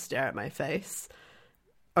decided to stare at my face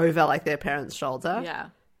over like their parent's shoulder. Yeah.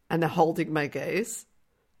 And they're holding my gaze.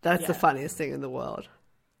 That's the funniest thing in the world.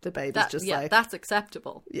 The baby's just like, that's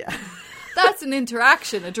acceptable. Yeah. That's an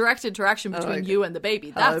interaction, a direct interaction between you and the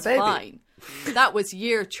baby. That's baby. Fine. That was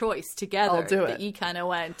your choice together. I'll do it. That you kind of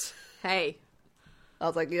went, hey. I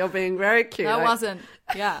was like, you're being very cute. That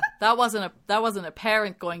wasn't a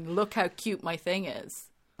parent going, look how cute my thing is.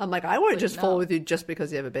 I'm like, I won't just fall with you just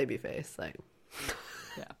because you have a baby face. Like,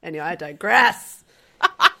 Anyway, I digress.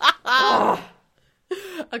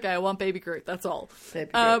 Okay, I want Baby Groot. That's all.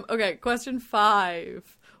 Baby Groot. Okay, question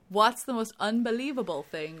 5. What's the most unbelievable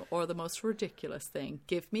thing or the most ridiculous thing?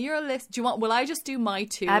 Give me your list. Will I just do my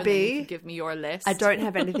 2 Abby, and then you can give me your list? I don't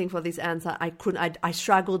have anything for this answer. I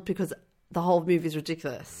struggled because the whole movie is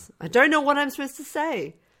ridiculous. I don't know what I'm supposed to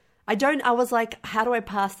say. I was like, how do I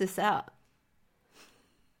pass this out?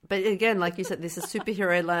 But again, like you said, this is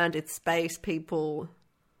superhero land. It's space, people.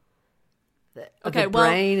 The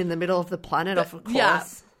brain in the middle of the planet, of course. Yeah.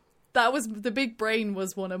 That was the big brain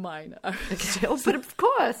was one of mine. Okay. But of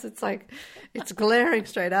course, it's like it's glaring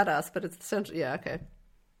straight at us. But it's essentially okay.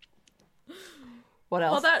 What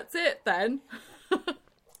else? Well, that's it then.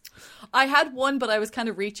 I had one, but I was kind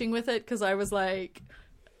of reaching with it because I was like,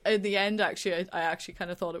 in the end, actually, I actually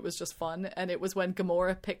kind of thought it was just fun, and it was when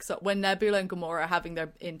Nebula and Gamora are having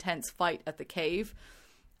their intense fight at the cave,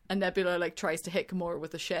 and Nebula like tries to hit Gamora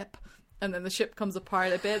with a ship. And then the ship comes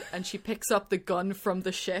apart a bit and she picks up the gun from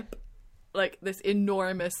the ship, like this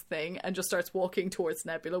enormous thing, and just starts walking towards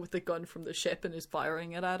Nebula with the gun from the ship and is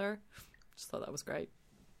firing it at her. Just thought that was great.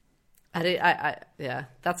 I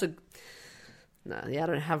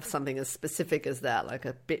don't have something as specific as that, like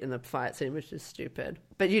a bit in the fight scene, which is stupid.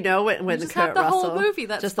 But when the Kurt Russell... whole movie,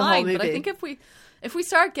 that's just fine. But I think if we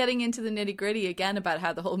start getting into the nitty-gritty again about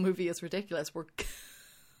how the whole movie is ridiculous, we're...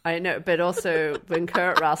 I know, but also when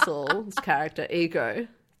Kurt Russell's character, Ego,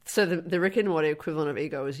 so the Rick and Morty equivalent of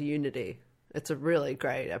Ego is Unity. It's a really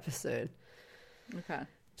great episode. Okay.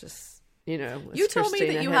 Just, you told Christina me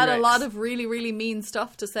that you Hendricks. had a lot of really, really mean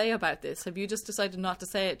stuff to say about this. Have you just decided not to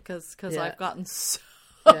say it because I've gotten so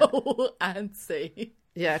antsy?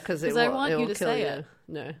 Yeah, because I want you to kill say you. it.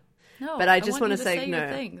 No. No, but I just want to say no. your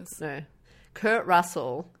things. No. Kurt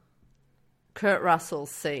Russell's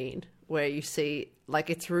scene where you see, like,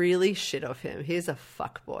 it's really shit of him. He's a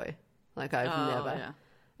fuckboy. Like, I've never. Yeah.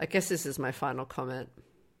 I guess this is my final comment.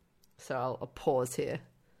 So I'll pause here.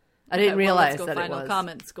 I didn't realize that it was. Final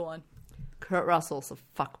comments, go on. Kurt Russell's a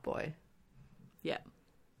fuckboy. Yeah.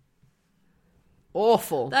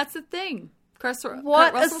 Awful. That's the thing. What Kurt a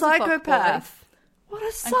Russell's psychopath. What a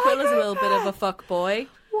And psychopath. Quill is a little bit of a fuck boy.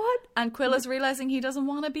 What? And Quill is realizing he doesn't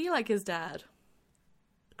want to be like his dad.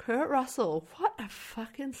 Kurt Russell, what a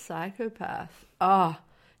fucking psychopath. Oh,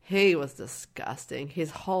 he was disgusting. His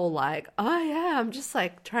whole like, oh yeah, I'm just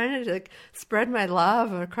like trying to like spread my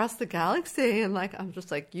love across the galaxy, and like I'm just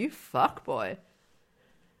like, you fuck boy.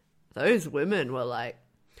 Those women were like,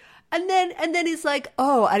 and then he's like,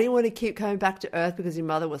 oh, I didn't want to keep coming back to Earth because your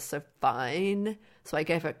mother was so fine, so I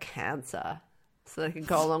gave her cancer so that I could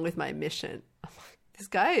go along with my mission. I'm like, this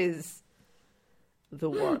guy is the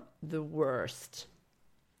worst.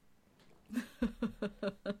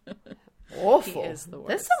 Awful. He is the worst.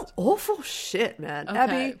 There's some awful shit, man. Okay.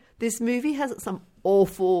 Abby, this movie has some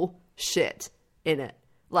awful shit in it.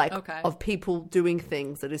 Like, Okay. of people doing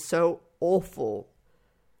things that is so awful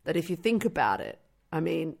that if you think about it, I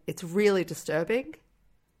mean, it's really disturbing.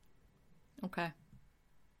 Okay.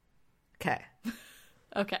 Okay.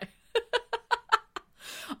 Okay.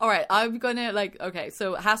 All right. I'm going to okay.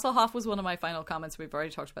 So Hasselhoff was one of my final comments. We've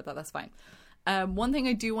already talked about that. That's fine. One thing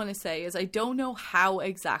I do want to say is I don't know how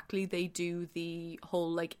exactly they do the whole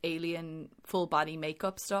like alien full body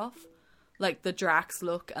makeup stuff, like the Drax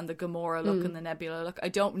look and the Gamora look and the Nebula look. I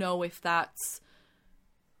don't know if that's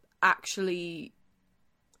actually,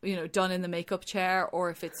 done in the makeup chair or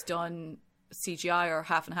if it's done CGI or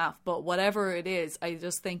half and half. But whatever it is, I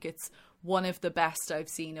just think it's one of the best I've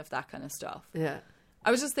seen of that kind of stuff. Yeah. I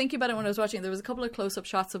was just thinking about it when I was watching. There was a couple of close-up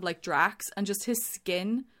shots of like Drax and just his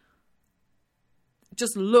skin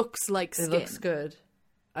just looks like skin. It looks good.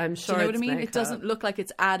 I'm sure. Do you know what I it's mean? makeup. It doesn't look like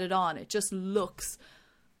it's added on. It just looks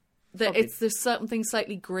that there's something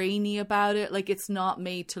slightly grainy about it. Like it's not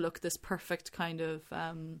made to look this perfect kind of.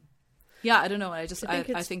 I don't know. I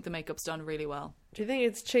think the makeup's done really well. Do you think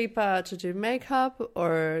it's cheaper to do makeup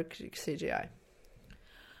or CGI?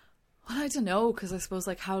 Well, I don't know, because I suppose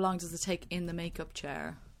like how long does it take in the makeup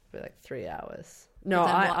chair? For like 3 hours. No, But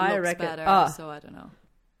then what I looks reckon. better, so I don't know.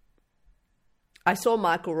 I saw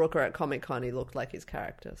Michael Rooker at Comic Con. He looked like his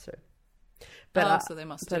character. So, So they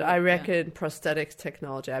must. But I reckon prosthetics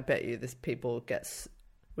technology. I bet you this people gets.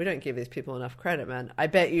 We don't give these people enough credit, man. I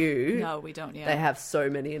bet you. No, we don't. Yeah, They have so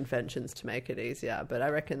many inventions to make it easier. But I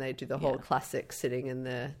reckon they do the whole classic sitting in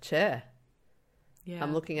the chair. Yeah.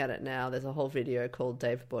 I'm looking at it now. There's a whole video called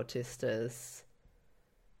Dave Bautista's.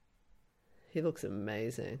 He looks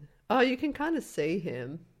amazing. Oh, you can kind of see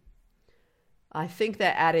him. I think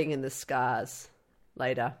they're adding in the scars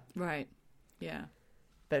later. Right. Yeah.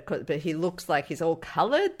 But he looks like he's all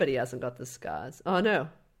coloured, but he hasn't got the scars. Oh, no.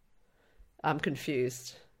 I'm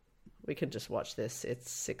confused. We can just watch this.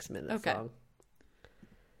 It's 6 minutes long.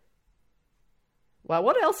 Wow,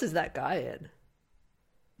 what else is that guy in?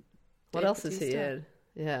 What Dave else is he Bautista. in?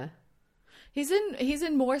 Yeah. He's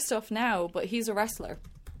in more stuff now, but he's a wrestler.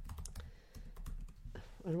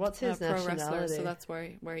 And what's his Pro nationality? wrestler, so that's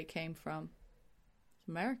where he came from. He's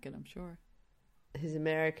American, I'm sure. He's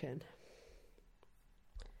American.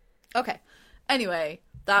 Okay. Anyway,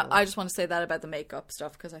 I just want to say that about the makeup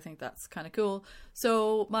stuff because I think that's kind of cool.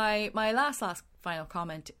 So my last final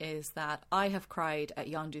comment is that I have cried at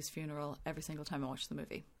Yondu's funeral every single time I watch the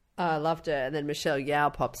movie. I loved it. And then Michelle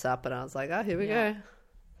Yeoh pops up and I was like, oh, here we go.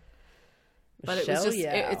 But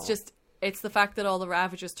it's the fact that all the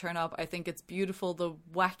Ravagers turn up. I think it's beautiful, the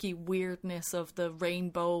wacky weirdness of the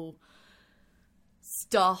rainbow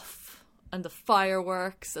stuff and the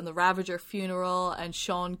fireworks and the Ravager funeral and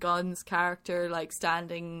Sean Gunn's character like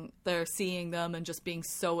standing there seeing them and just being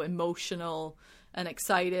so emotional and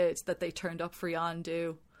excited that they turned up for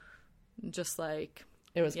Yondu. Just like...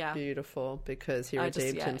 It was beautiful because he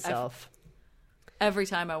redeemed himself. Every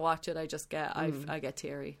time I watch it, I just get I get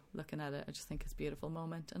teary looking at it. I just think it's a beautiful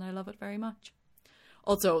moment, and I love it very much.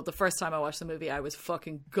 Also, the first time I watched the movie, I was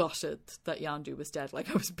fucking gutted that Yondu was dead. Like,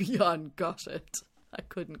 I was beyond gutted. I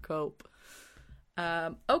couldn't cope.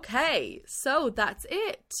 Okay, so that's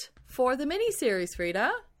it for the miniseries,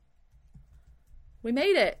 Frida. We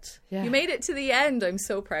made it. Yeah. You made it to the end. I'm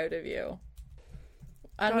so proud of you.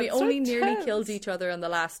 And we only nearly killed each other in the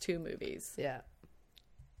last two movies. Yeah.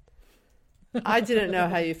 I didn't know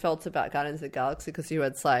how you felt about Guardians of the Galaxy because you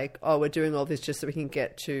had like, oh, we're doing all this just so we can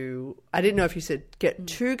get to... I didn't know if you said get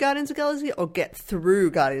to Guardians of the Galaxy or get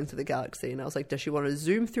through Guardians of the Galaxy. And I was like, does she want to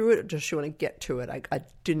zoom through it or does she want to get to it? I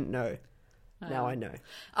didn't know. Now I know.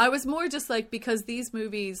 I was more just like, because these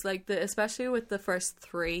movies, like especially with the first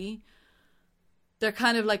three, they're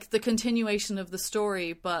kind of like the continuation of the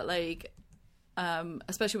story, but like...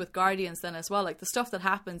 especially with Guardians then as well, like the stuff that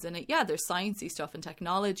happens in it, there's sciencey stuff and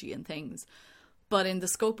technology and things, But in the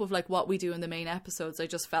scope of like what we do in the main episodes, I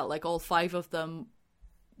just felt like all 5 of them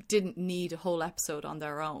didn't need a whole episode on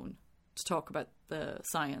their own to talk about the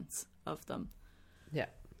science of them. Yeah,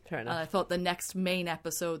 fair And I enough. thought the next main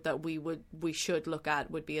episode that we should look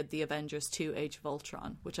at would be the Avengers 2 Age of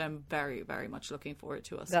Ultron, which I'm very, very much looking forward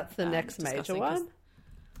to us. That's the next major discussing, 'cause-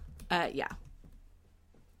 one? yeah.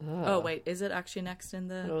 Oh, wait, is it actually next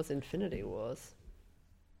in It the... was Infinity Wars.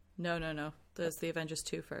 No. There's the Avengers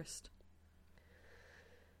 2 first.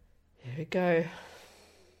 Here we go.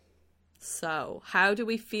 So, how do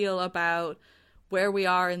we feel about where we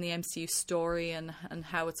are in the MCU story and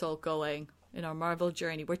how it's all going in our Marvel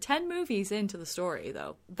journey? We're 10 movies into the story,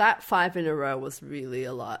 though. That 5 in a row was really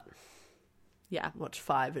a lot. Yeah. Watch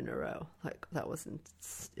 5 in a row. Like, that was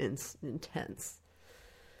intense.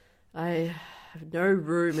 I have no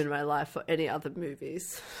room in my life for any other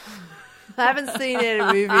movies. I haven't seen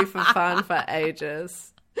any movie for fun for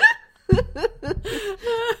ages.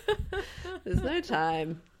 There's no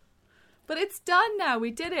time. But it's done now.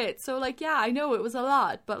 We did it. So, like, yeah, I know it was a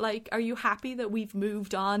lot. But, like, are you happy that we've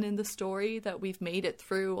moved on in the story? That we've made it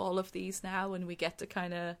through all of these now and we get to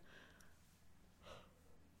kind of...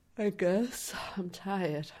 I guess. I'm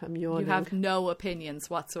tired. I'm yawning. You have no opinions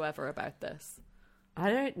whatsoever about this. I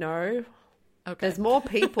don't know. Okay. There's more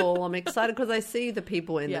people. I'm excited because I see the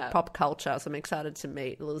people in the Yeah. pop culture. So I'm excited to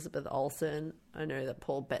meet Elizabeth Olsen. I know that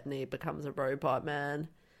Paul Bettany becomes a robot man.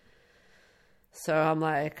 So I'm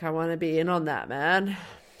like, I want to be in on that, man.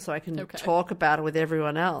 So I can talk about it with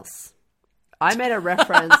everyone else. I made a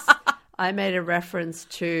reference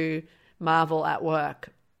to Marvel at work.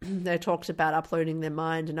 They talked about uploading their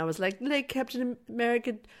mind, and I was like Captain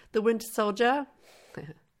America, the Winter Soldier.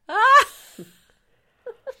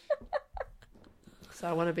 So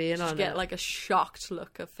I want to be in on it. Get like a shocked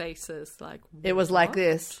look of faces. Like, It was like what?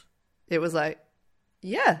 this. It was like,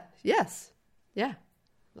 yeah, yes, yeah,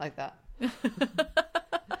 like that.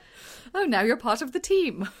 Oh, now you're part of the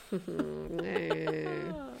team.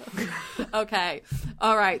 Okay.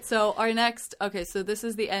 All right. So so this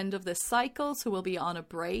is the end of this cycle. So we'll be on a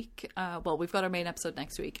break. Well, we've got our main episode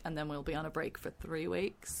next week, and then we'll be on a break for 3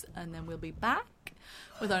 weeks, and then we'll be back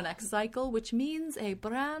with our next cycle, which means a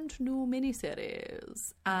brand new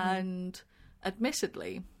miniseries. And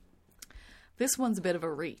admittedly, this one's a bit of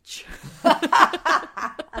a reach.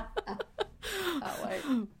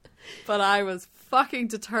 But I was fucking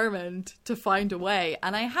determined to find a way,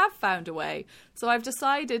 and I have found a way. So I've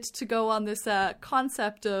decided to go on this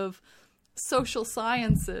concept of social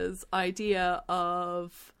sciences idea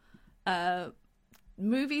of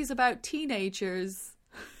movies about teenagers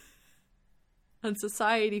and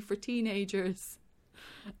society for teenagers,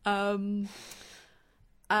 as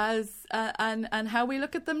and how we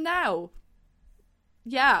look at them now.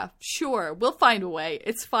 Yeah, sure, we'll find a way.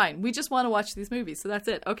 It's fine. We just want to watch these movies, so that's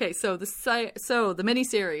it. Okay, so the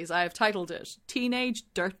miniseries, I have titled it Teenage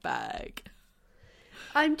Dirtbag.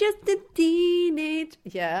 I'm just a teenage.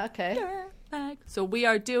 Yeah, okay. Dirtbag. So we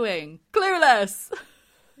are doing Clueless,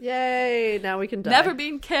 Yay! Now we can die. Never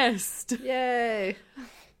Been Kissed, Yay!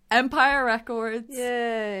 Empire Records,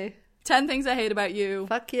 Yay! 10 Things I Hate About You,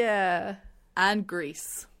 Fuck yeah! and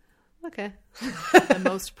Grease. Okay. The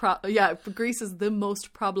most Grease is the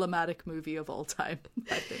most problematic movie of all time,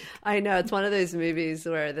 I think. I know, it's one of those movies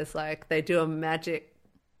where there's like they do a magic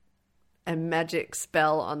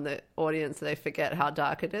spell on the audience, and they forget how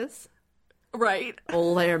dark it is. Right.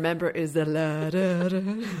 All they remember is the la da da.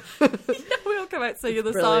 We all come out singing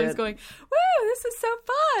the Brilliant. songs going, woo, this is so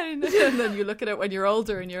fun. And then you look at it when you're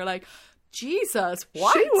older and you're like, Jesus,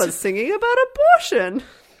 what? She was singing about abortion.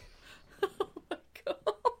 Oh my God.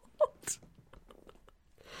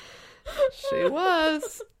 She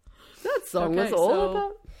was. That song was Okay, all so-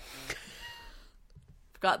 about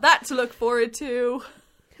Got that to look forward to.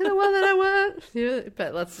 the one that I want. Yeah,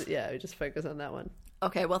 but we just focus on that one.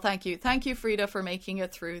 Okay, well, thank you. Thank you, Frida, for making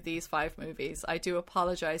it through these 5 movies. I do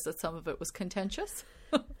apologize that some of it was contentious,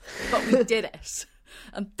 but we did it.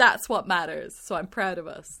 And that's what matters. So I'm proud of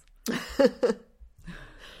us.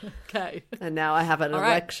 Okay. And now I have an All right.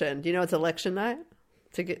 election. Do you know it's election night?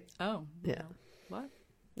 Oh. Yeah. What?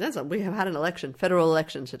 We have had an election, federal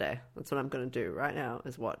election today. That's what I'm going to do right now,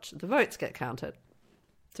 is watch the votes get counted.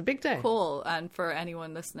 It's a big day. Cool. And for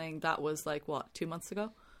anyone listening, that was like, what, 2 months ago?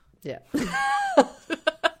 Yeah.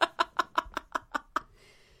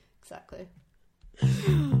 Exactly.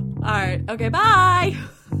 All right. Okay, bye.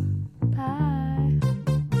 Bye.